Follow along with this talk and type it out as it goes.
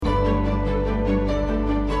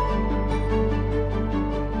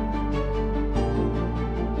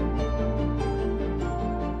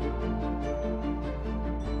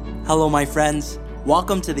Hello, my friends.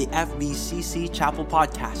 Welcome to the FBCC Chapel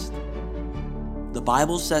Podcast. The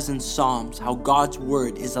Bible says in Psalms how God's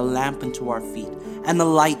Word is a lamp unto our feet and a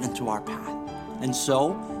light unto our path. And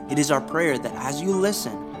so, it is our prayer that as you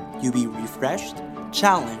listen, you be refreshed,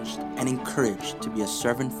 challenged, and encouraged to be a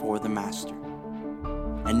servant for the Master.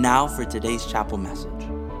 And now for today's chapel message.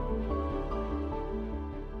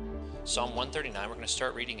 Psalm 139, we're going to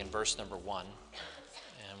start reading in verse number 1.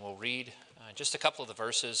 And we'll read just a couple of the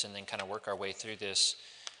verses and then kind of work our way through this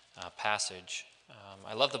passage.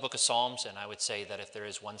 I love the book of Psalms, and I would say that if there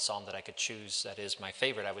is one psalm that I could choose that is my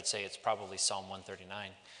favorite, I would say it's probably Psalm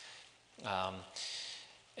 139.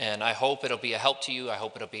 And I hope it'll be a help to you. I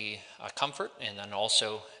hope it'll be a comfort, and then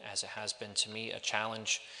also, as it has been to me, a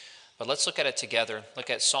challenge. But let's look at it together. Look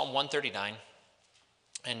at Psalm 139,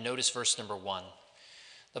 and notice verse number 1.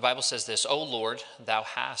 The Bible says this, O Lord, thou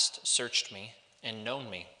hast searched me and known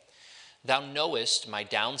me. Thou knowest my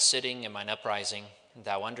downsitting and mine uprising.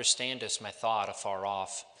 Thou understandest my thought afar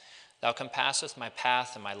off. Thou compassest my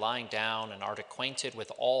path and my lying down, and art acquainted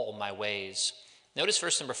with all my ways. Notice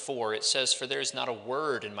verse number 4. It says, For there is not a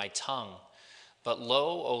word in my tongue. But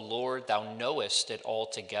lo, O Lord, thou knowest it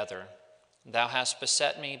altogether. Thou hast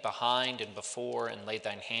beset me behind and before, and laid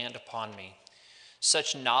thine hand upon me.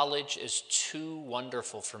 Such knowledge is too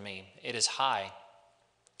wonderful for me. It is high.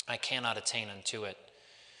 I cannot attain unto it.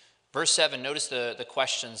 Verse 7, notice the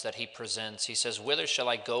questions that he presents. He says, Whither shall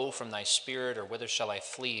I go from thy spirit, or whither shall I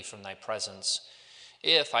flee from thy presence?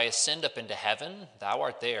 If I ascend up into heaven, thou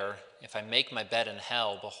art there. If I make my bed in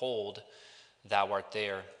hell, behold, thou art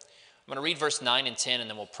there. I'm going to read verse 9 and 10, and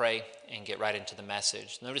then we'll pray and get right into the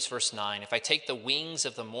message. Notice verse 9. If I take the wings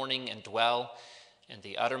of the morning and dwell in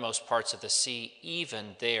the uttermost parts of the sea,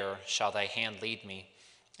 even there shall thy hand lead me,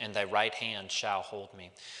 and thy right hand shall hold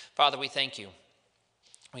me. Father, we thank you.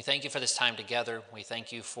 We thank you for this time together. We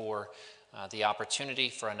thank you for the opportunity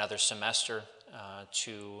for another semester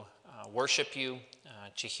to worship you,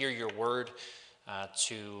 to hear your word,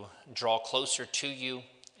 to draw closer to you.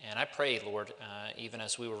 And I pray, Lord, even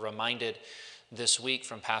as we were reminded this week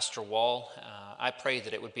from Pastor Wall, I pray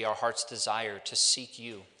that it would be our heart's desire to seek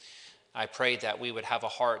you. I pray that we would have a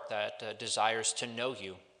heart that desires to know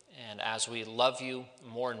you. And as we love you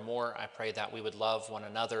more and more, I pray that we would love one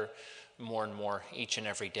another more and more each and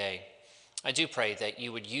every day. I do pray that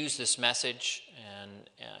you would use this message in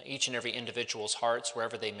each and every individual's hearts,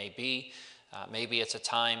 wherever they may be. Maybe it's a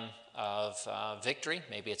time of victory.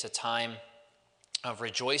 Maybe it's a time of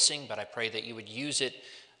rejoicing, but I pray that you would use it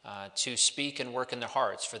to speak and work in their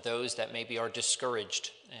hearts. For those that maybe are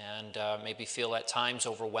discouraged and maybe feel at times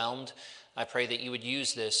overwhelmed, I pray that you would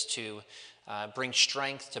use this to bring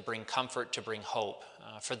strength, to bring comfort, to bring hope.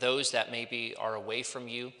 For those that maybe are away from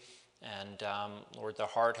you, and Lord, their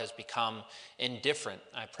heart has become indifferent,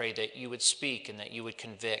 I pray that you would speak and that you would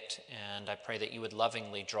convict, and I pray that you would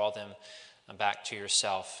lovingly draw them back to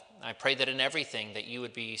yourself. I pray that in everything that you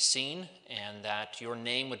would be seen, and that your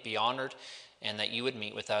name would be honored, and that you would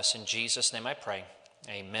meet with us. In Jesus' name I pray,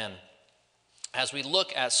 amen. As we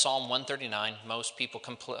look at Psalm 139, most people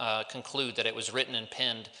conclude that it was written and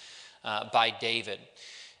penned by David.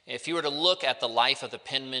 If you were to look at the life of the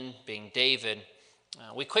penman, being David,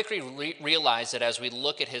 we quickly realize that as we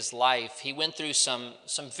look at his life, he went through some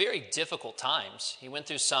very difficult times. He went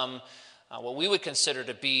through some, what we would consider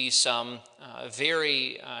to be some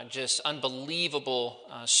very just unbelievable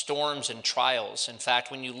storms and trials. In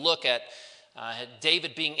fact, when you look at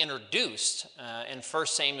David being introduced in 1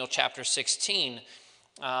 Samuel chapter 16,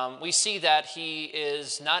 we see that he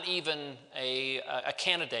is not even a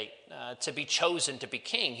candidate to be chosen to be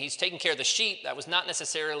king. He's taking care of the sheep. That was not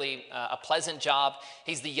necessarily a pleasant job.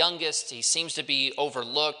 He's the youngest. He seems to be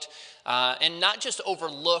overlooked, and not just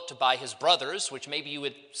overlooked by his brothers, which maybe you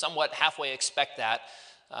would somewhat halfway expect that,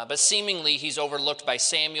 but seemingly he's overlooked by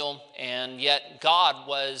Samuel, and yet God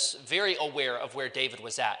was very aware of where David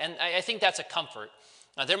was at. And I think that's a comfort.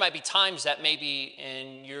 There might be times that maybe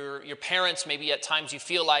in your parents, maybe at times you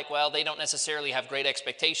feel like, well, they don't necessarily have great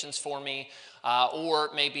expectations for me, or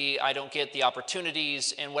maybe I don't get the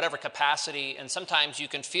opportunities in whatever capacity. And sometimes you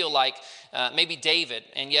can feel like maybe David,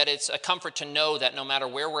 and yet it's a comfort to know that no matter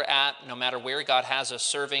where we're at, no matter where God has us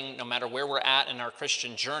serving, no matter where we're at in our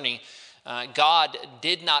Christian journey, God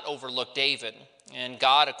did not overlook David. And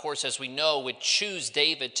God, of course, as we know, would choose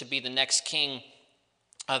David to be the next king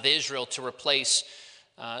of Israel to replace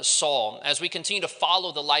Saul. As we continue to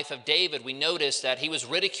follow the life of David, we notice that he was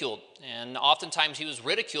ridiculed, and oftentimes he was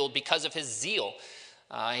ridiculed because of his zeal.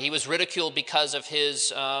 He was ridiculed because of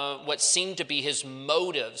his what seemed to be his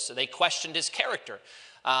motives. They questioned his character.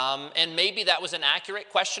 And maybe that was an accurate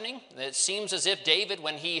questioning. It seems as if David,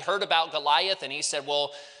 when he heard about Goliath and he said,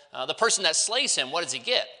 well, the person that slays him, what does he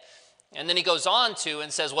get? And then he goes on to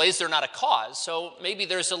and says, well, is there not a cause? So maybe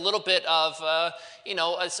there's a little bit of,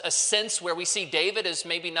 a sense where we see David as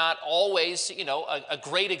maybe not always, a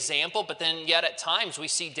great example, but then yet at times we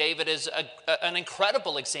see David as an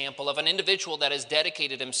incredible example of an individual that has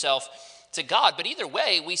dedicated himself to God. But either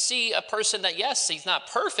way, we see a person that, yes, he's not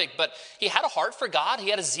perfect, but he had a heart for God, he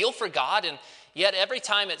had a zeal for God, and yet every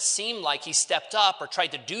time it seemed like he stepped up or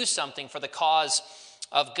tried to do something for the cause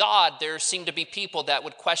of God, there seemed to be people that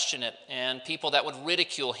would question it and people that would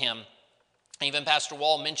ridicule him. Even Pastor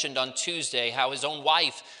Wall mentioned on Tuesday how his own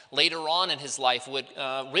wife later on in his life would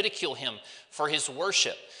ridicule him for his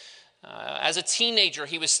worship. As a teenager,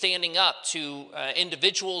 he was standing up to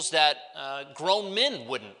individuals that grown men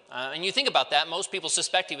wouldn't. And you think about that, most people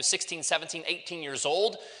suspect he was 16, 17, 18 years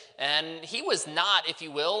old. And he was not, if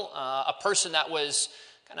you will, a person that was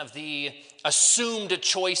kind of the assumed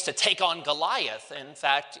choice to take on Goliath. In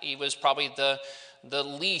fact, he was probably the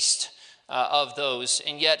least of those,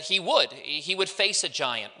 and yet he would face a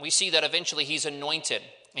giant. We see that eventually he's anointed,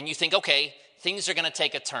 and you think, okay, things are going to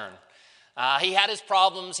take a turn. He had his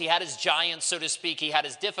problems, he had his giants, so to speak, he had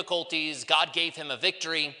his difficulties, God gave him a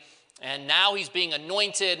victory, and now he's being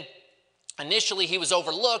anointed. Initially, he was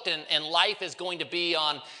overlooked, and life is going to be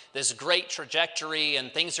on this great trajectory,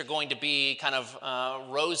 and things are going to be kind of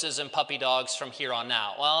roses and puppy dogs from here on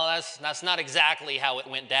out. Well, that's not exactly how it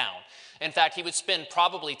went down. In fact, he would spend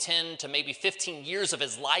probably 10 to maybe 15 years of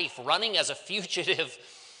his life running as a fugitive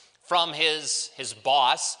from his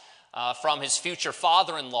boss, from his future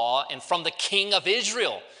father-in-law, and from the king of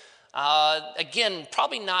Israel. Again,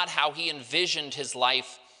 probably not how he envisioned his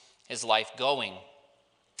life going.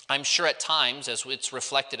 I'm sure at times, as it's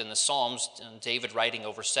reflected in the Psalms, David writing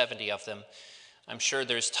over 70 of them, I'm sure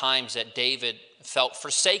there's times that David felt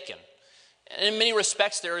forsaken. And in many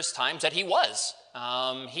respects, there is times that he was.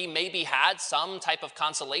 He maybe had some type of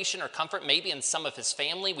consolation or comfort, maybe in some of his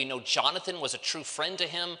family. We know Jonathan was a true friend to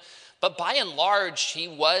him. But by and large, he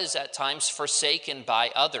was at times forsaken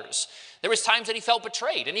by others. There was times that he felt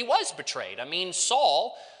betrayed, and he was betrayed. I mean,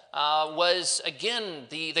 Saul was, again,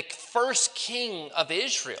 the first king of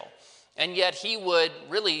Israel. And yet he would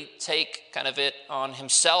really take kind of it on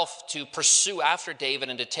himself to pursue after David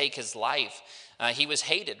and to take his life. He was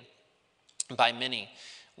hated by many.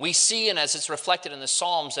 We see, and as it's reflected in the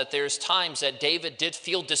Psalms, that there's times that David did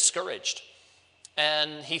feel discouraged.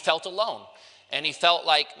 And he felt alone. And he felt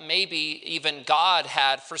like maybe even God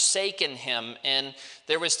had forsaken him. And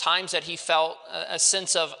there was times that he felt a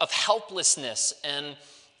sense of helplessness and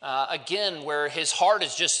again, where his heart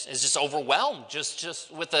is just overwhelmed,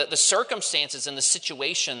 just with the circumstances and the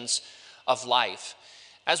situations of life.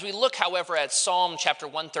 As we look, however, at Psalm chapter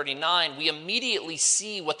 139, we immediately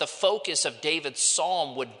see what the focus of David's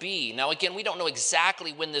psalm would be. Now, again, we don't know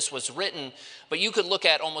exactly when this was written, but you could look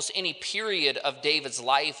at almost any period of David's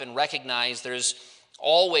life and recognize there's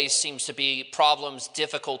always seems to be problems,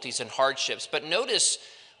 difficulties, and hardships. But notice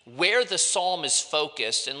where the psalm is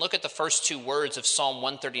focused, and look at the first two words of Psalm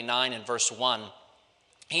 139 and verse 1.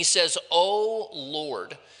 He says, "O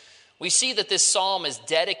Lord." We see that this psalm is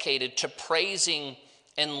dedicated to praising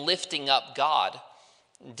and lifting up God.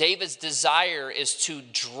 David's desire is to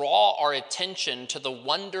draw our attention to the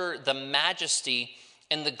wonder, the majesty,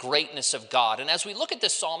 and the greatness of God. And as we look at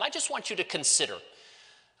this psalm, I just want you to consider,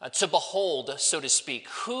 to behold, so to speak,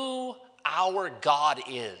 who our God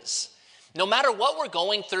is. No matter what we're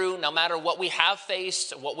going through, no matter what we have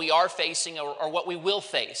faced, what we are facing, or what we will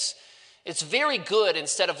face, it's very good,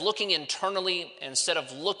 instead of looking internally, instead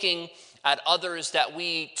of looking at others, that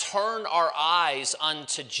we turn our eyes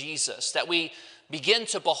unto Jesus, that we begin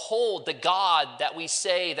to behold the God that we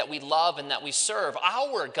say that we love and that we serve,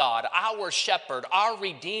 our God, our shepherd, our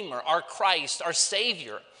Redeemer, our Christ, our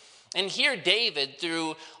Savior. And here David,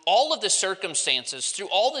 through all of the circumstances, through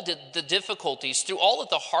all the difficulties, through all of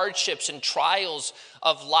the hardships and trials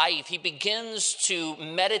of life, he begins to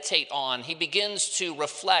meditate on, he begins to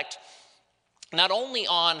reflect not only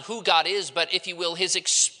on who God is, but, if you will, his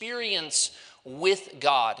experience with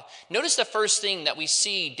God. Notice the first thing that we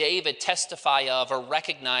see David testify of or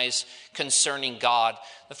recognize concerning God.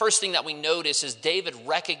 The first thing that we notice is David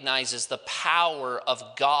recognizes the power of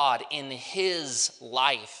God in his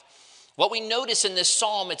life. What we notice in this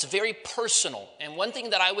psalm, it's very personal. And one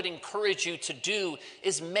thing that I would encourage you to do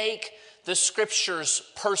is make the scriptures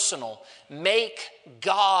personal. Make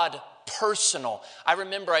God personal. I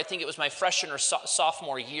remember, I think it was my freshman or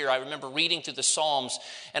sophomore year, I remember reading through the Psalms,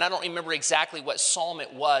 and I don't remember exactly what psalm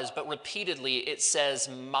it was, but repeatedly it says,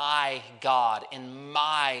 my God and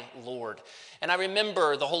my Lord. And I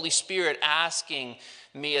remember the Holy Spirit asking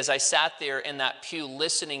me as I sat there in that pew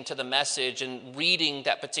listening to the message and reading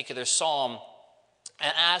that particular psalm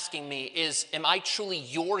and asking me, am I truly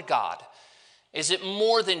your God? Is it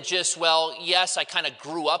more than just, well, yes, I kind of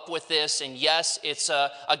grew up with this, and yes, it's a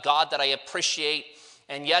God that I appreciate,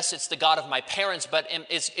 and yes, it's the God of my parents, but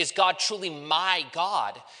is God truly my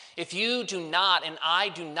God? If you do not, and I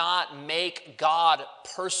do not make God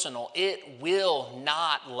personal, it will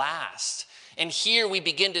not last. And here we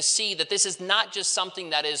begin to see that this is not just something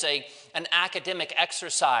that is an academic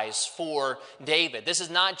exercise for David. This is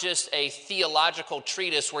not just a theological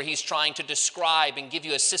treatise where he's trying to describe and give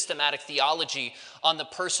you a systematic theology on the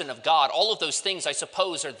person of God. All of those things, I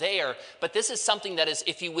suppose, are there, but this is something that is,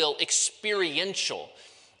 if you will, experiential.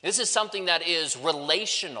 This is something that is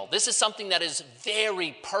relational. This is something that is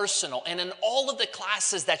very personal. And in all of the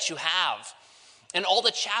classes that you have, and all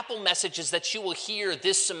the chapel messages that you will hear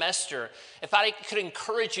this semester, if I could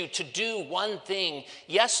encourage you to do one thing,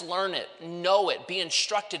 yes, learn it, know it, be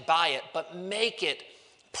instructed by it, but make it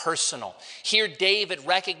personal. Here David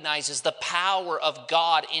recognizes the power of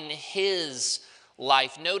God in his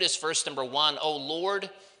life. Notice verse number 1, O Lord,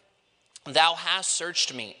 thou hast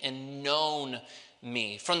searched me and known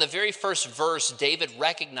me. From the very first verse, David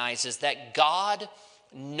recognizes that God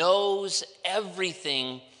knows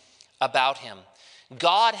everything about him.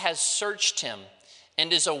 God has searched him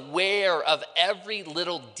and is aware of every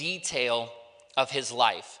little detail of his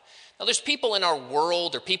life. Now, there's people in our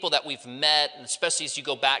world or people that we've met, and especially as you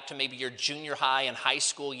go back to maybe your junior high and high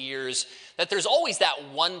school years, that there's always that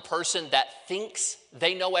one person that thinks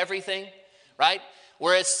they know everything, right?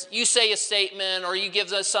 Whereas you say a statement or you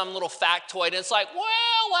give us some little factoid and it's like,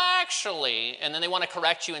 well, actually, and then they want to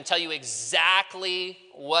correct you and tell you exactly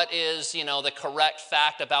what is, the correct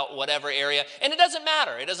fact about whatever area. And it doesn't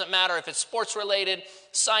matter. It doesn't matter if it's sports related,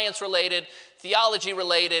 science related, theology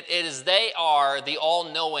related. They are the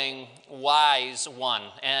all-knowing wise one.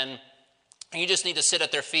 And you just need to sit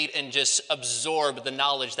at their feet and just absorb the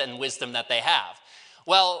knowledge and wisdom that they have.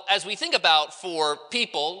 Well, as we think about for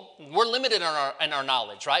people, we're limited in our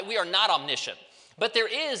knowledge, right? We are not omniscient. But there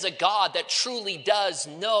is a God that truly does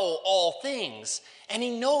know all things, and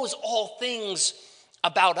he knows all things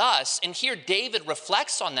about us. And here David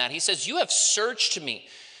reflects on that. He says, you have searched me.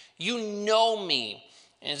 You know me.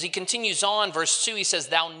 And as he continues on, verse 2, he says,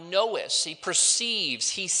 thou knowest. He perceives,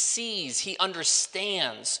 he sees, he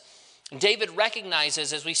understands. And David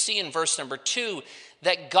recognizes, as we see in verse number 2,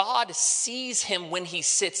 that God sees him when he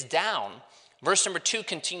sits down. Verse number 2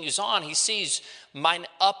 continues on. He sees mine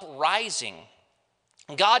uprising.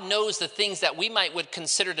 God knows the things that we would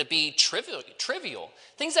consider to be trivial,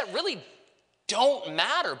 things that really don't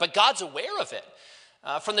matter, but God's aware of it.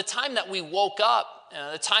 From the time that we woke up,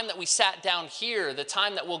 the time that we sat down here, the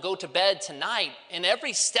time that we'll go to bed tonight, in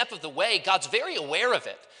every step of the way, God's very aware of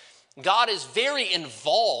it. God is very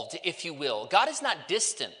involved, if you will. God is not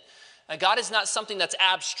distant. God is not something that's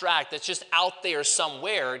abstract, that's just out there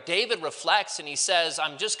somewhere. David reflects and he says,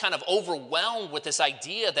 I'm just kind of overwhelmed with this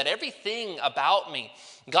idea that everything about me,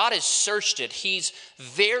 God has searched it. He's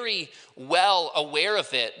very well aware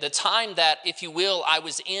of it. The time that, if you will, I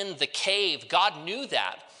was in the cave, God knew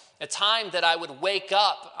that. The time that I would wake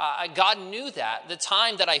up, God knew that. The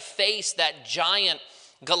time that I faced that giant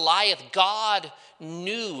Goliath, God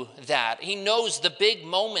knew that. He knows the big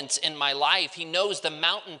moments in my life. He knows the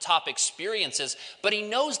mountaintop experiences, but he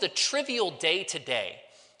knows the trivial day to day.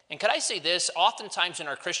 And could I say this? Oftentimes in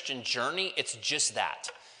our Christian journey, it's just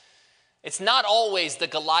that. It's not always the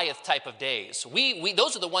Goliath type of days.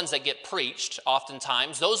 Those are the ones that get preached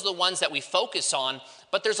oftentimes. Those are the ones that we focus on,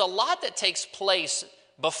 but there's a lot that takes place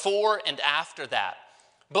before and after that.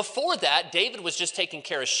 Before that, David was just taking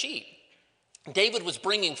care of sheep. David was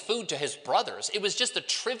bringing food to his brothers. It was just the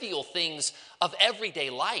trivial things of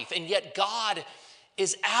everyday life. And yet God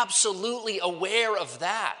is absolutely aware of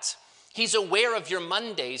that. He's aware of your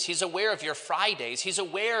Mondays. He's aware of your Fridays. He's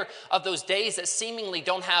aware of those days that seemingly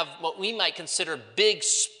don't have what we might consider big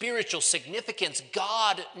spiritual significance.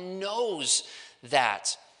 God knows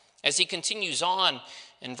that. As he continues on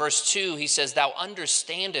in verse 2, he says, thou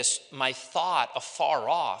understandest my thought afar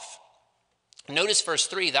off. Notice verse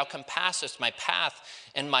 3, thou compassest my path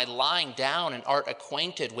and my lying down and art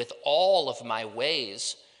acquainted with all of my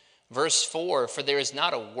ways. Verse 4, for there is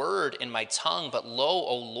not a word in my tongue, but lo,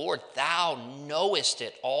 O Lord, thou knowest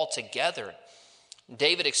it altogether.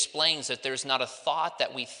 David explains that there's not a thought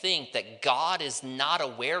that we think that God is not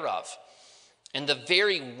aware of. And the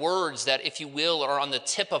very words that, if you will, are on the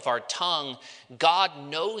tip of our tongue, God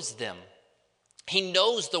knows them. He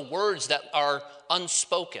knows the words that are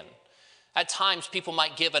unspoken. At times, people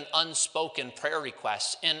might give an unspoken prayer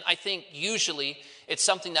request. And I think usually it's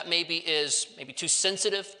something that is too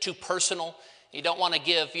sensitive, too personal. You don't want to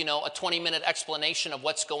give, a 20-minute explanation of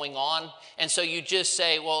what's going on. And so you just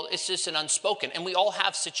say, well, it's just an unspoken. And we all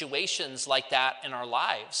have situations like that in our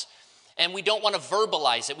lives. And we don't want to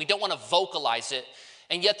verbalize it. We don't want to vocalize it.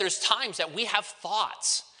 And yet there's times that we have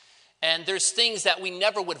thoughts. And there's things that we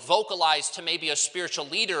never would vocalize to maybe a spiritual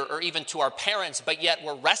leader or even to our parents, but yet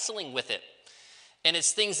we're wrestling with it. And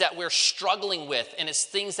it's things that we're struggling with. And it's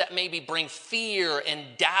things that maybe bring fear and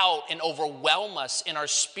doubt and overwhelm us in our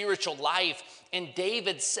spiritual life. And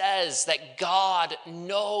David says that God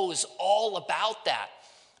knows all about that.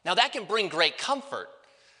 Now that can bring great comfort.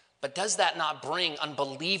 But does that not bring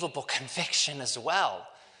unbelievable conviction as well?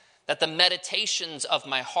 That the meditations of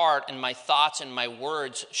my heart and my thoughts and my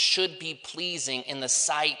words should be pleasing in the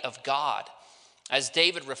sight of God. As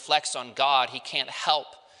David reflects on God, he can't help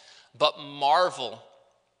but marvel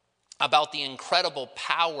about the incredible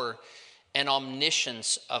power and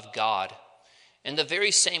omniscience of God. In the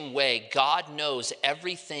very same way, God knows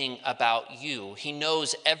everything about you. He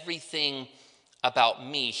knows everything about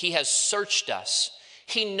me. He has searched us.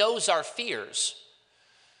 He knows our fears.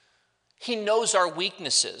 He knows our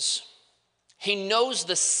weaknesses. He knows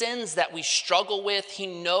the sins that we struggle with. He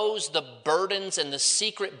knows the burdens and the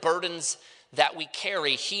secret burdens that we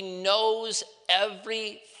carry. He knows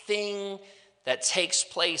everything that takes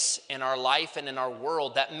place in our life and in our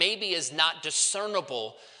world that maybe is not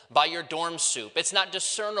discernible by your dorm soup. It's not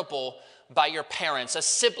discernible by your parents. A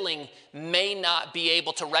sibling may not be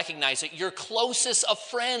able to recognize it. Your closest of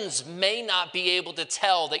friends may not be able to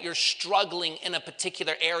tell that you're struggling in a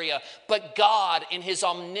particular area. But God, in his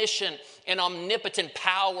omniscient and omnipotent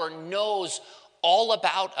power, knows all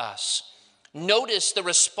about us. Notice the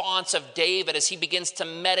response of David as he begins to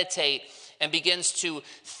meditate and begins to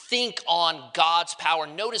think on God's power.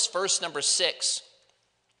 Notice verse number 6.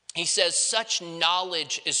 He says, "Such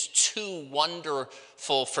knowledge is too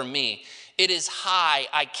wonderful for me. It is high,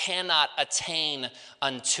 I cannot attain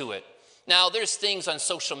unto it." Now, there's things on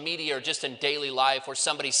social media or just in daily life where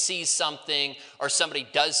somebody sees something or somebody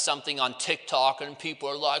does something on TikTok and people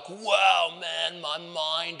are like, "Wow, man, my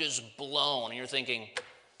mind is blown." And you're thinking,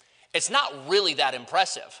 it's not really that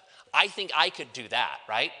impressive. I think I could do that,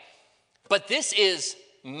 right? But this is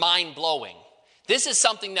mind-blowing. This is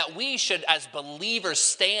something that we should, as believers,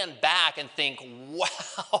 stand back and think,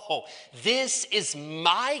 wow, this is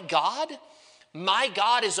my God? My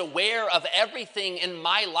God is aware of everything in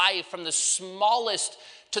my life, from the smallest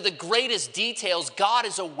to the greatest details. God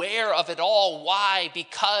is aware of it all. Why?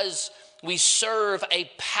 Because we serve a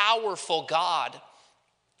powerful God.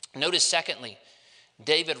 Notice, secondly,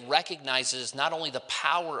 David recognizes not only the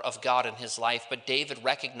power of God in his life, but David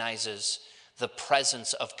recognizes the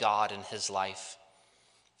presence of God in his life.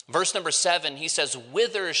 Verse number 7, he says,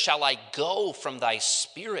 "Whither shall I go from thy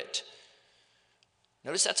spirit?"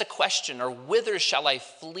 Notice that's a question. Or whither shall I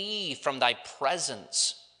flee from thy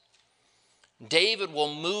presence? David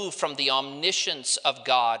will move from the omniscience of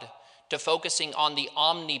God to focusing on the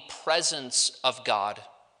omnipresence of God.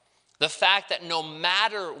 The fact that no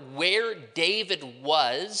matter where David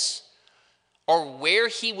was or where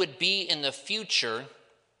he would be in the future,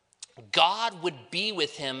 God would be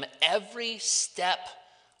with him every step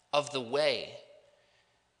of the way.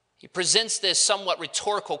 He presents this somewhat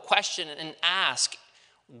rhetorical question and asks,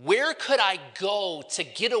 where could I go to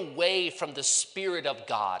get away from the Spirit of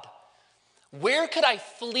God? Where could I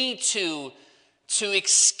flee to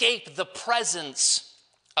escape the presence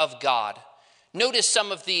of God? Notice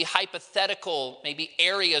some of the hypothetical maybe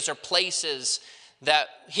areas or places that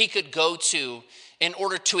he could go to in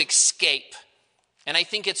order to escape. And I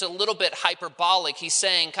think it's a little bit hyperbolic. He's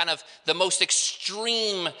saying kind of the most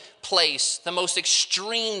extreme place, the most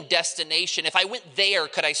extreme destination. If I went there,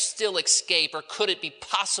 could I still escape, or could it be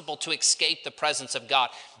possible to escape the presence of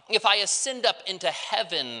God? If I ascend up into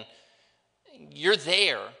heaven, you're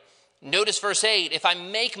there. Notice verse 8, "If I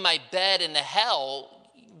make my bed in the hell,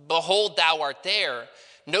 behold, thou art there."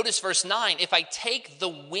 Notice verse 9, "If I take the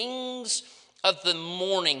wings of the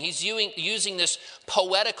morning," he's using this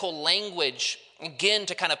poetical language again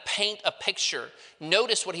to kind of paint a picture.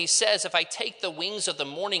 Notice what he says, "If I take the wings of the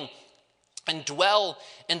morning and dwell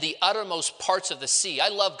in the uttermost parts of the sea. I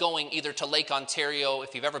love going either to Lake Ontario,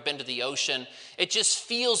 if you've ever been to the ocean. It just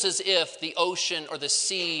feels as if the ocean or the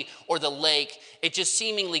sea or the lake, it just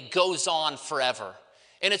seemingly goes on forever.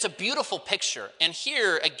 And it's a beautiful picture. And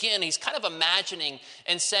here, again, he's kind of imagining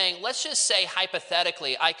and saying, let's just say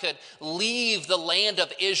hypothetically, I could leave the land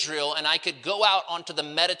of Israel and I could go out onto the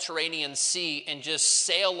Mediterranean Sea and just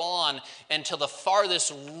sail on until the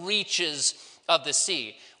farthest reaches of the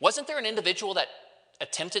sea. Wasn't there an individual that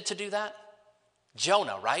attempted to do that?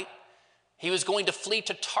 Jonah, right? He was going to flee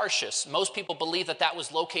to Tarshish. Most people believe that that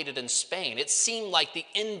was located in Spain. It seemed like the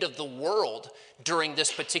end of the world during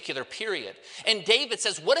this particular period. And David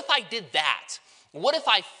says, what if I did that? What if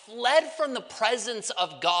I fled from the presence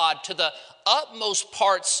of God to the utmost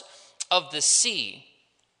parts of the sea?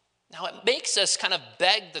 Now it makes us kind of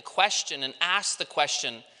beg the question and ask the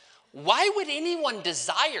question, why would anyone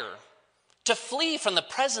desire to flee from the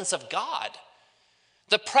presence of God?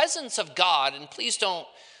 The presence of God, and please don't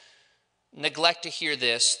neglect to hear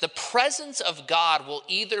this, the presence of God will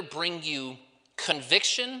either bring you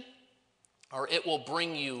conviction or it will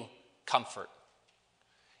bring you comfort.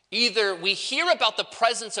 Either we hear about the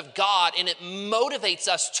presence of God and it motivates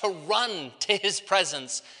us to run to his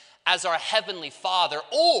presence as our heavenly Father,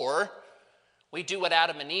 or we do what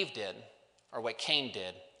Adam and Eve did, or what Cain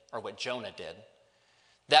did, or what Jonah did.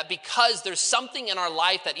 That because there's something in our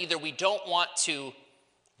life that either we don't want to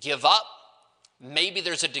give up, maybe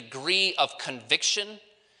there's a degree of conviction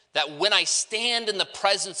that when I stand in the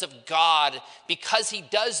presence of God, because he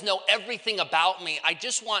does know everything about me, I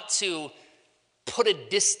just want to put a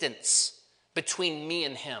distance between me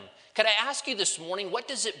and him. Could I ask you this morning, what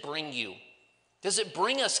does it bring you? Does it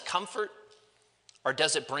bring us comfort or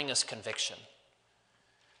does it bring us conviction?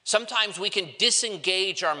 Sometimes we can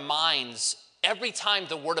disengage our minds every time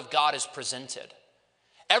the word of God is presented.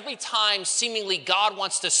 Every time seemingly God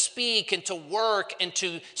wants to speak and to work and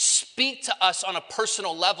to speak to us on a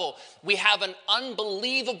personal level, we have an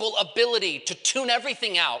unbelievable ability to tune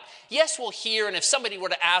everything out. Yes, we'll hear, and if somebody were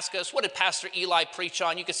to ask us, what did Pastor Eli preach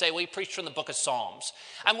on? You could say, well, he preached from the book of Psalms.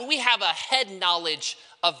 I mean, we have a head knowledge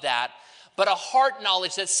of that, but a heart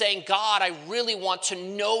knowledge that's saying, God, I really want to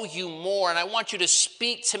know you more, and I want you to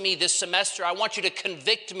speak to me this semester. I want you to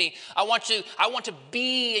convict me. I want to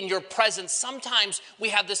be in your presence. Sometimes we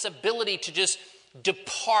have this ability to just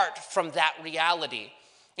depart from that reality.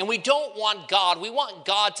 And we don't want God. We want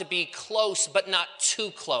God to be close, but not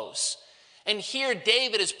too close. And here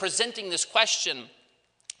David is presenting this question.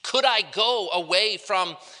 Could I go away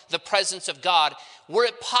from the presence of God? Were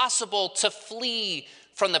it possible to flee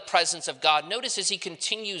from the presence of God? Notice as he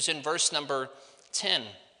continues in verse number 10,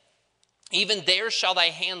 even there shall thy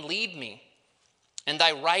hand lead me, and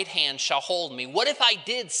thy right hand shall hold me. What if I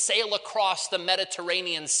did sail across the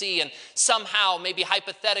Mediterranean Sea and somehow, maybe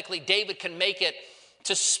hypothetically, David can make it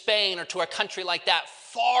to Spain or to a country like that,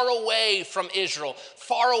 far away from Israel,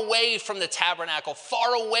 far away from the tabernacle,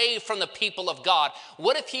 far away from the people of God?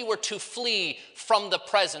 What if he were to flee from the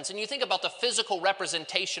presence? And you think about the physical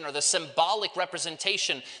representation or the symbolic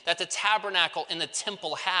representation that the tabernacle and the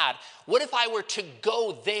temple had. What if I were to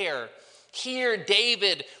go there? Here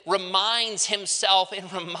David reminds himself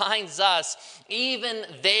and reminds us, even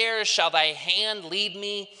there shall thy hand lead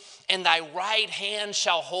me, and thy right hand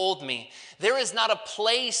shall hold me. There is not a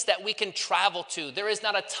place that we can travel to. There is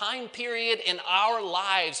not a time period in our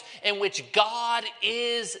lives in which God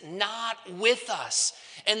is not with us.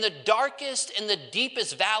 In the darkest and the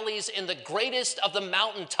deepest valleys, in the greatest of the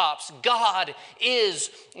mountaintops, God is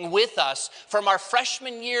with us. From our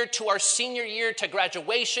freshman year to our senior year to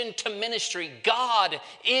graduation to ministry, God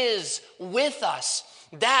is with us.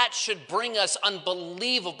 That should bring us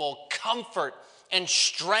unbelievable comfort and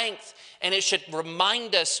strength, and it should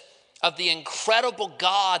remind us of the incredible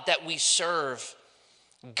God that we serve.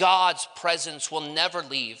 God's presence will never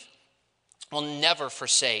leave, will never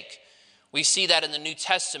forsake. We see that in the New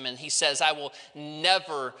Testament. He says, I will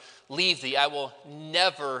never leave thee. I will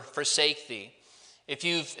never forsake thee. If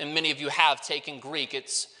you've, and many of you have taken Greek,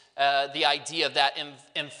 it's the idea of that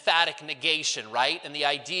emphatic negation, right? And the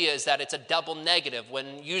idea is that it's a double negative,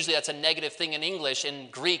 when usually that's a negative thing in English. In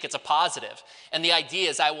Greek, it's a positive. And the idea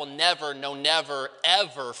is, I will never, no, never,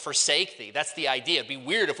 ever forsake thee. That's the idea. It'd be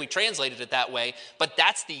weird if we translated it that way, but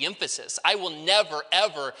that's the emphasis. I will never,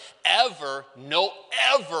 ever, ever, no,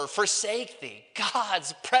 ever forsake thee.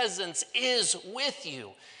 God's presence is with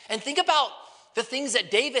you. And think about the things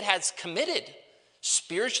that David has committed.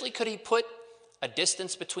 Spiritually, could he put a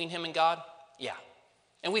distance between him and God? Yeah.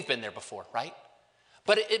 And we've been there before, right?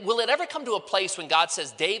 But will it ever come to a place when God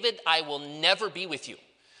says, David, I will never be with you.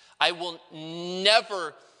 I will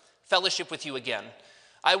never fellowship with you again.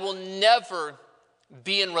 I will never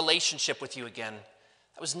be in relationship with you again.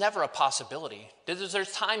 That was never a possibility.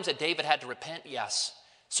 There's times that David had to repent, yes.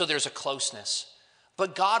 So there's a closeness.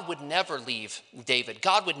 But God would never leave David.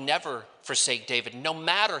 God would never forsake David, no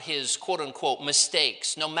matter his quote-unquote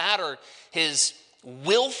mistakes, no matter his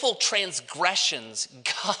willful transgressions,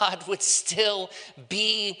 God would still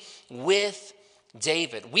be with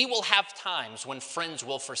David. We will have times when friends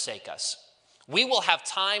will forsake us. We will have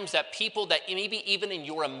times that people that maybe even in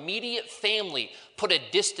your immediate family put a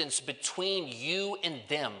distance between you and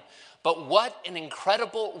them. But what an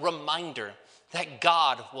incredible reminder that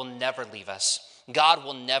God will never leave us. God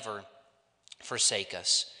will never forsake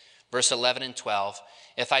us. Verse 11 and 12,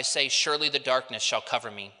 if I say, surely the darkness shall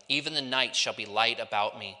cover me, even the night shall be light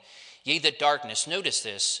about me. Yea, the darkness, notice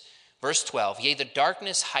this, verse 12, yea, the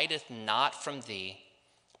darkness hideth not from thee,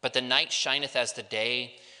 but the night shineth as the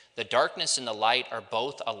day. The darkness and the light are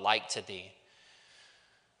both alike to thee.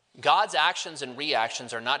 God's actions and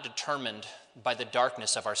reactions are not determined by the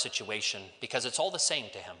darkness of our situation because it's all the same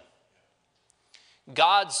to him.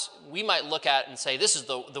 We might look at and say, this is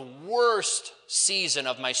the worst season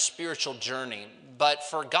of my spiritual journey. But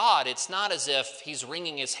for God, it's not as if he's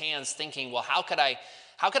wringing his hands thinking, well, how could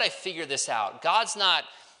I figure this out? God's not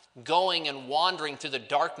going and wandering through the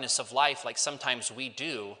darkness of life like sometimes we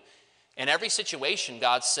do. In every situation,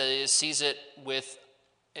 God sees it with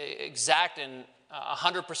exact and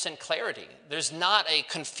 100% clarity. There's not a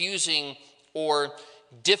confusing or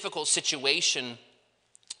difficult situation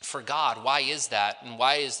for God. Why is that? And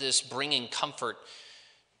why is this bringing comfort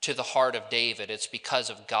to the heart of David? It's because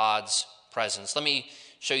of God's presence. Let me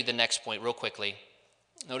show you the next point real quickly.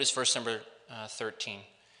 Notice verse number 13.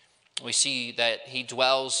 We see that he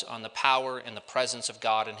dwells on the power and the presence of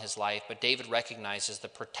God in his life, but David recognizes the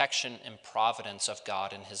protection and providence of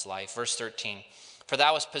God in his life. Verse 13, for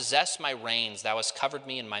thou hast possessed my reins, thou hast covered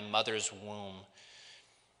me in my mother's womb.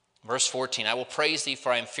 Verse 14, I will praise thee,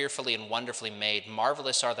 for I am fearfully and wonderfully made.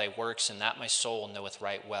 Marvelous are thy works, and that my soul knoweth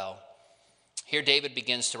right well. Here David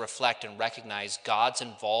begins to reflect and recognize God's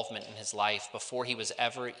involvement in his life before he was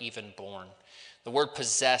ever even born. The word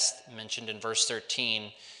possessed, mentioned in verse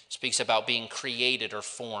 13, speaks about being created or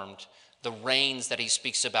formed. The reins that he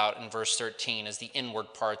speaks about in verse 13 is the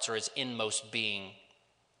inward parts or his inmost being.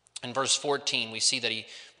 In verse 14, we see that he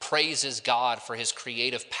praises God for his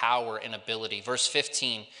creative power and ability. Verse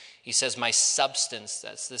 15, he says, my substance,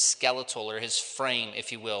 that's the skeletal or his frame,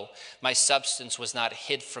 if you will. My substance was not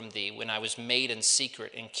hid from thee when I was made in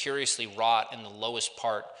secret and curiously wrought in the lowest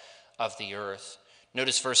part of the earth.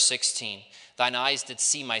 Notice verse 16, thine eyes did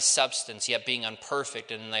see my substance, yet being unperfect,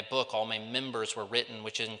 and in thy book all my members were written,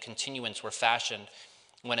 which in continuance were fashioned,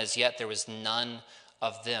 when as yet there was none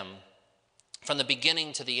of them. From the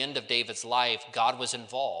beginning to the end of David's life, God was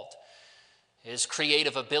involved. His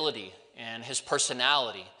creative ability and his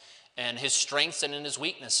personality and his strengths and in his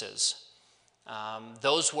weaknesses.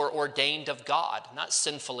 Those were ordained of God, not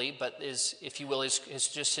sinfully, but if you will,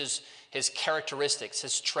 his characteristics,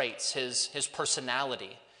 his traits, his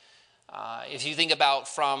personality. If you think about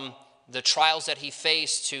from the trials that he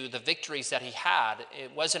faced to the victories that he had,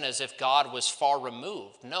 it wasn't as if God was far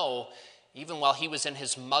removed. No, even while he was in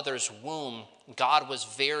his mother's womb, God was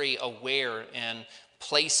very aware and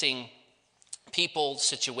placing people,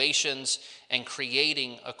 situations, and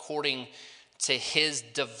creating according to his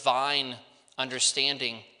divine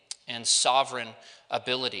understanding and sovereign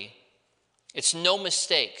ability. It's no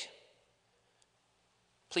mistake.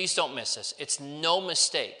 Please don't miss this. It's no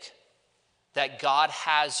mistake that God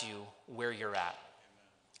has you where you're at.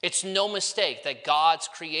 It's no mistake that God's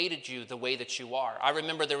created you the way that you are. I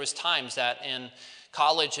remember there was times that in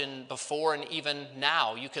college and before and even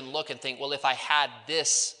now, you can look and think, well, if I had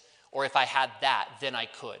this or if I had that, then I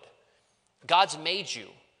could. God's made you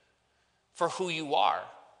for who you are.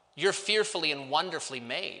 You're fearfully and wonderfully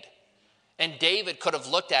made. And David could have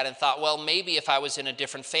looked at it and thought, well, maybe if I was in a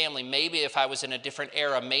different family, maybe if I was in a different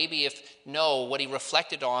era, what he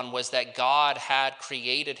reflected on was that God had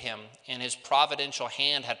created him and his providential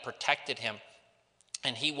hand had protected him.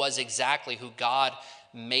 And he was exactly who God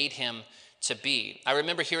made him to be. I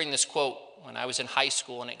remember hearing this quote when I was in high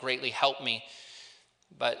school, and it greatly helped me.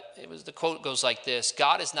 But the quote goes like this: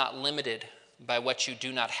 God is not limited by what you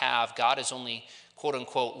do not have. God is only, quote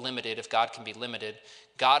unquote, limited, if God can be limited.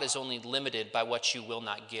 God is only limited by what you will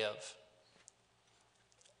not give.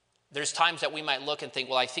 There's times that we might look and think,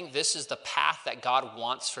 well, I think this is the path that God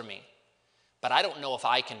wants for me, but I don't know if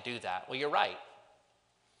I can do that. Well, you're right.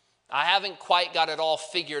 I haven't quite got it all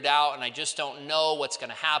figured out, and I just don't know what's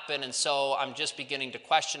going to happen, and so I'm just beginning to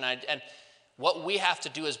question. And What we have to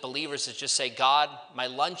do as believers is just say, God, my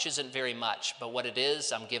lunch isn't very much, but what it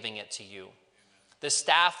is, I'm giving it to you. The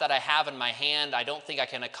staff that I have in my hand, I don't think I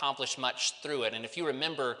can accomplish much through it. And if you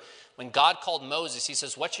remember, when God called Moses, he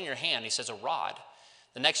says, what's in your hand? He says, a rod.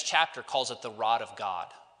 The next chapter calls it the rod of God.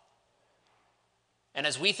 And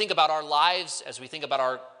as we think about our lives, as we think about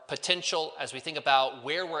our potential, as we think about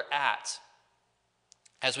where we're at,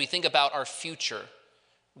 as we think about our future,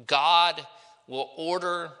 God will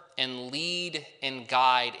order and lead and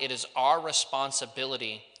guide. It is our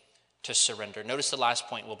responsibility to surrender. Notice the last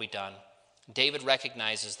point, we'll be done. David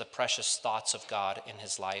recognizes the precious thoughts of God in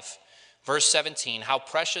his life. Verse 17, how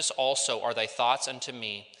precious also are thy thoughts unto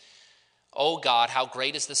me. O God, how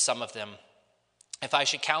great is the sum of them. If I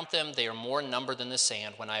should count them, they are more in number than the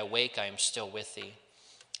sand. When I awake, I am still with thee.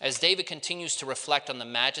 As David continues to reflect on the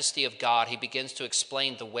majesty of God, he begins to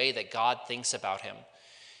explain the way that God thinks about him.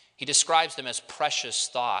 He describes them as precious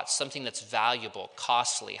thoughts, something that's valuable,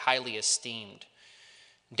 costly, highly esteemed.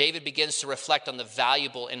 David begins to reflect on the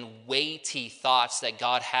valuable and weighty thoughts that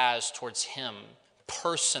God has towards him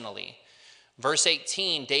personally. Verse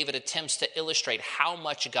 18, David attempts to illustrate how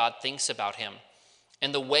much God thinks about him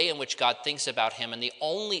and the way in which God thinks about him. And the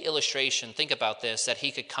only illustration, think about this, that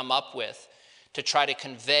he could come up with to try to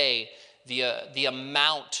convey the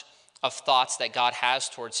amount of thoughts that God has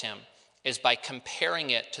towards him is by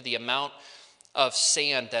comparing it to the amount of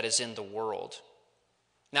sand that is in the world.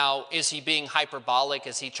 Now, is he being hyperbolic?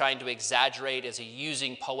 Is he trying to exaggerate? Is he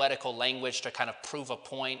using poetical language to kind of prove a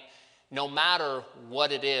point? No matter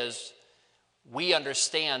what it is, we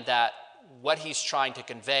understand that what he's trying to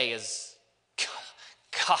convey is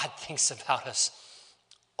God thinks about us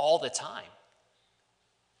all the time.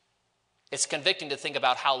 It's convicting to think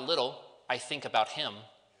about how little I think about him,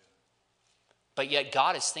 but yet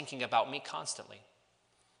God is thinking about me constantly.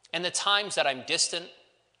 And the times that I'm distant,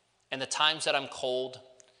 and the times that I'm cold,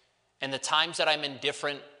 and the times that I'm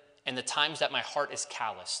indifferent, and the times that my heart is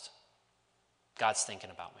calloused, God's thinking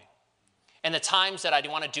about me. And the times that I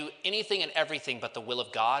want to do anything and everything but the will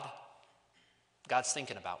of God, God's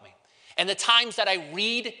thinking about me. And the times that I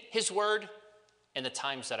read his word, and the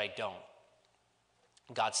times that I don't,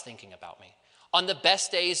 God's thinking about me. On the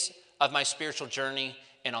best days of my spiritual journey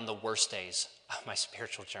and on the worst days of my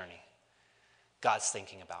spiritual journey, God's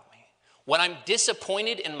thinking about me. When I'm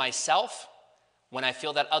disappointed in myself, when I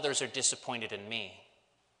feel that others are disappointed in me,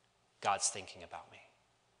 God's thinking about me.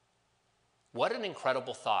 What an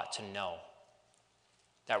incredible thought to know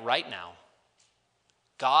that right now,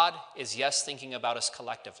 God is, yes, thinking about us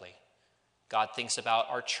collectively. God thinks about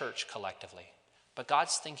our church collectively. But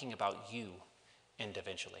God's thinking about you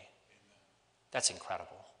individually. That's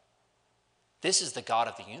incredible. This is the God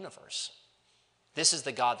of the universe. This is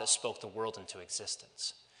the God that spoke the world into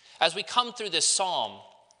existence. As we come through this psalm,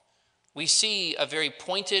 we see a very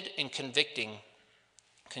pointed and convicting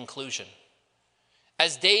conclusion.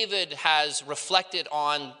 As David has reflected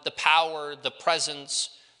on the power, the presence,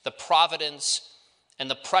 the providence, and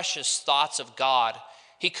the precious thoughts of God,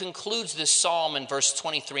 he concludes this psalm in verse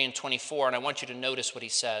 23 and 24, and I want you to notice what he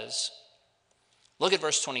says. Look at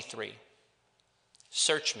verse 23.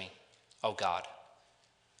 Search me, O God,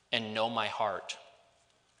 and know my heart.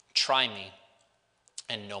 Try me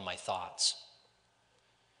and know my thoughts.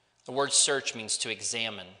 The word search means to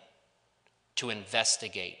examine, to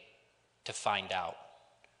investigate, to find out.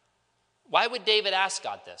 Why would David ask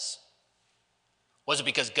God this? Was it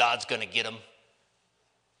because God's going to get him?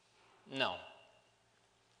 No.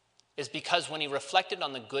 It's because when he reflected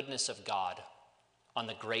on the goodness of God, on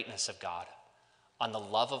the greatness of God, on the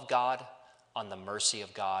love of God, on the mercy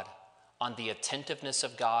of God, on the attentiveness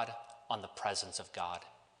of God, on the presence of God,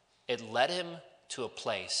 it led him to a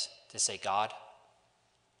place to say, God,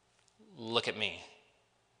 look at me.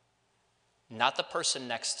 Not the person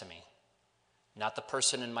next to me, not the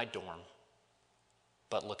person in my dorm,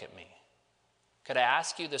 but look at me. Could I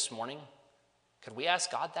ask you this morning, could we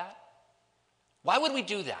ask God that? Why would we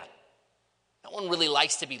do that? No one really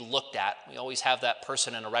likes to be looked at. We always have that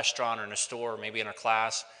person in a restaurant or in a store or maybe in our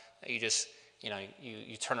class that you just,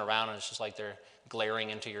 you turn around and it's just like they're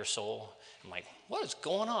glaring into your soul. I'm like, what is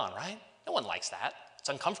going on, right? No one likes that. It's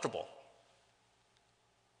uncomfortable.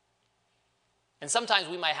 And sometimes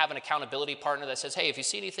we might have an accountability partner that says, hey, if you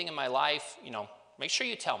see anything in my life, make sure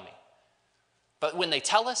you tell me. But when they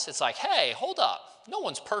tell us, it's like, hey, hold up. No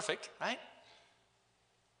one's perfect, right?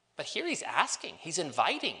 But here he's asking, he's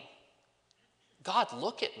inviting. God,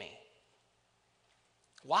 look at me.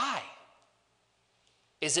 Why?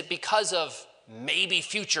 Is it because of maybe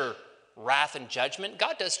future wrath and judgment?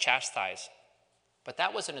 God does chastise, but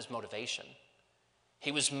that wasn't his motivation.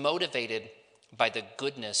 He was motivated by the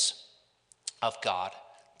goodness of God,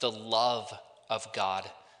 the love of God,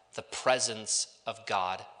 the presence of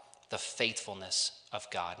God, the faithfulness of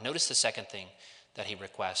God. Notice the second thing that he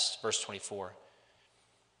requests, verse 24.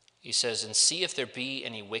 He says, and see if there be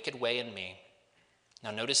any wicked way in me.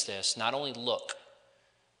 Now notice this, not only look,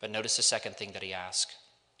 but notice the second thing that he asks,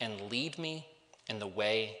 and lead me in the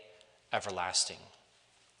way everlasting.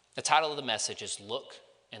 The title of the message is Look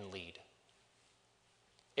and Lead.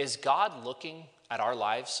 Is God looking at our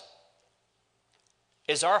lives?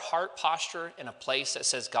 Is our heart posture in a place that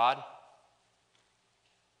says, God,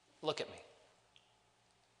 look at me?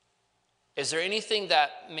 Is there anything that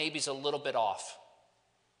maybe is a little bit off?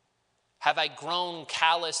 Have I grown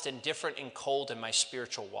calloused, indifferent, and cold in my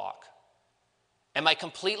spiritual walk? Am I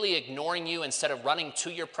completely ignoring you? Instead of running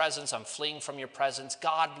to your presence, I'm fleeing from your presence.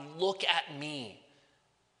 God, look at me.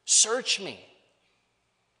 Search me.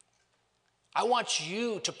 I want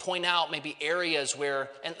you to point out maybe areas where,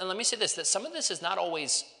 and let me say this, that some of this is not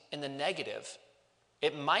always in the negative.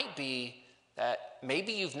 It might be that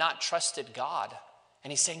maybe you've not trusted God,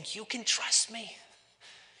 and he's saying, you can trust me.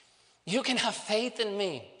 You can have faith in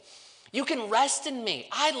me. You can rest in me.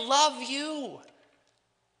 I love you.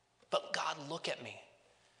 But God, look at me.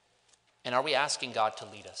 And are we asking God to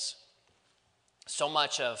lead us? So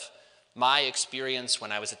much of my experience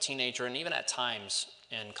when I was a teenager, and even at times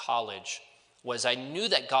in college, was I knew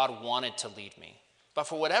that God wanted to lead me. But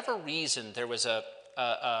for whatever reason, there was a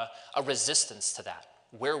resistance to that.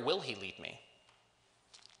 Where will he lead me?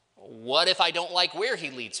 What if I don't like where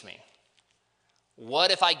he leads me?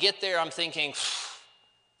 What if I get there, I'm thinking,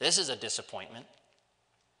 this is a disappointment.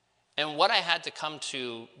 And what I had to come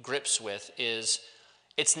to grips with is,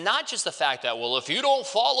 it's not just the fact that, well, if you don't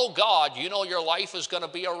follow God, you know your life is going to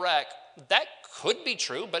be a wreck. That could be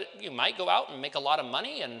true, but you might go out and make a lot of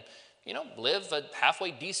money and, live a halfway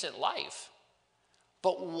decent life.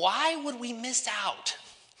 But why would we miss out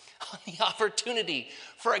on the opportunity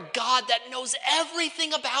for a God that knows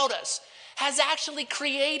everything about us, has actually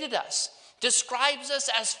created us, describes us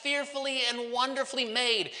as fearfully and wonderfully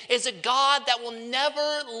made, is a God that will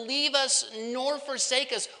never leave us nor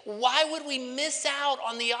forsake us? Why would we miss out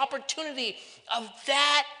on the opportunity of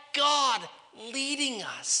that God leading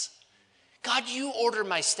us? God, you order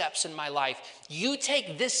my steps in my life. You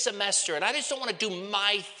take this semester, and I just don't want to do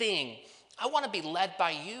my thing. I want to be led by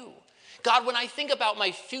you. God, when I think about my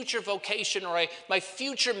future vocation or my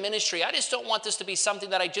future ministry, I just don't want this to be something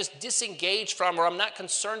that I just disengage from, or I'm not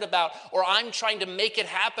concerned about, or I'm trying to make it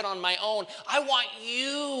happen on my own. I want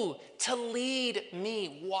you to lead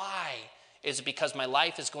me. Why? Is it because my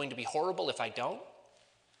life is going to be horrible if I don't?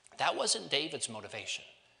 That wasn't David's motivation.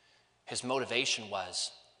 His motivation was,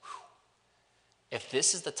 if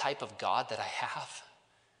this is the type of God that I have,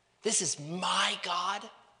 this is my God,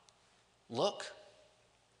 look,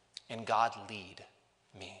 and God lead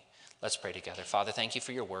me. Let's pray together. Father, thank you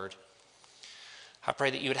for your word. I pray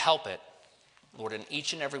that you would help it, Lord, in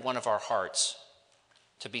each and every one of our hearts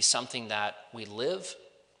to be something that we live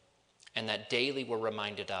and that daily we're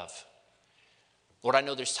reminded of. Lord, I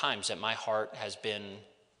know there's times that my heart has been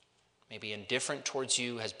maybe indifferent towards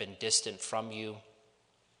you, has been distant from you,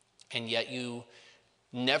 and yet you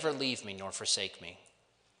never leave me nor forsake me.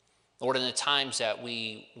 Lord, in the times that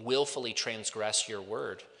we willfully transgress your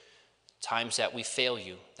word, times that we fail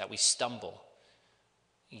you, that we stumble,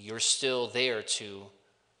 you're still there to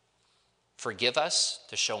forgive us,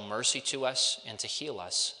 to show mercy to us, and to heal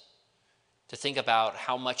us. To think about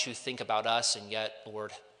how much you think about us, and yet,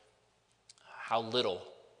 Lord, how little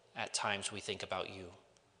at times we think about you.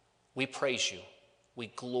 We praise you. We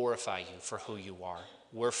glorify you for who you are.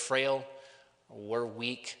 We're frail, we're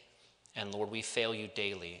weak, and Lord, we fail you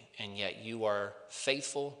daily, and yet you are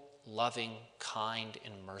faithful, loving, kind,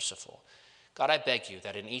 and merciful. God, I beg you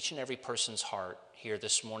that in each and every person's heart here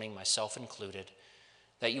this morning, myself included,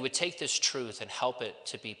 that you would take this truth and help it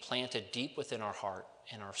to be planted deep within our heart,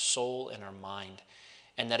 in our soul, in our mind,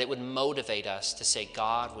 and that it would motivate us to say,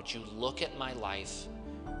 God, would you look at my life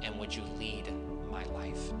and would you lead my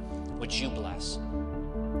life? Would you bless?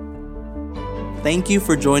 Thank you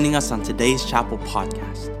for joining us on today's Chapel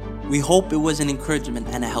podcast. We hope it was an encouragement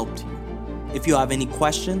and a help to you. If you have any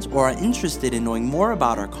questions or are interested in knowing more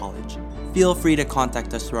about our college, feel free to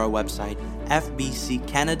contact us through our website,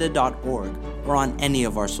 fbccanada.org, or on any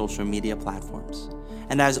of our social media platforms.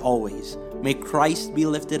 And as always, may Christ be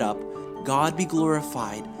lifted up, God be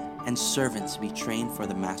glorified, and servants be trained for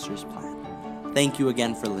the Master's plan. Thank you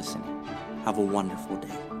again for listening. Have a wonderful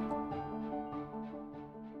day.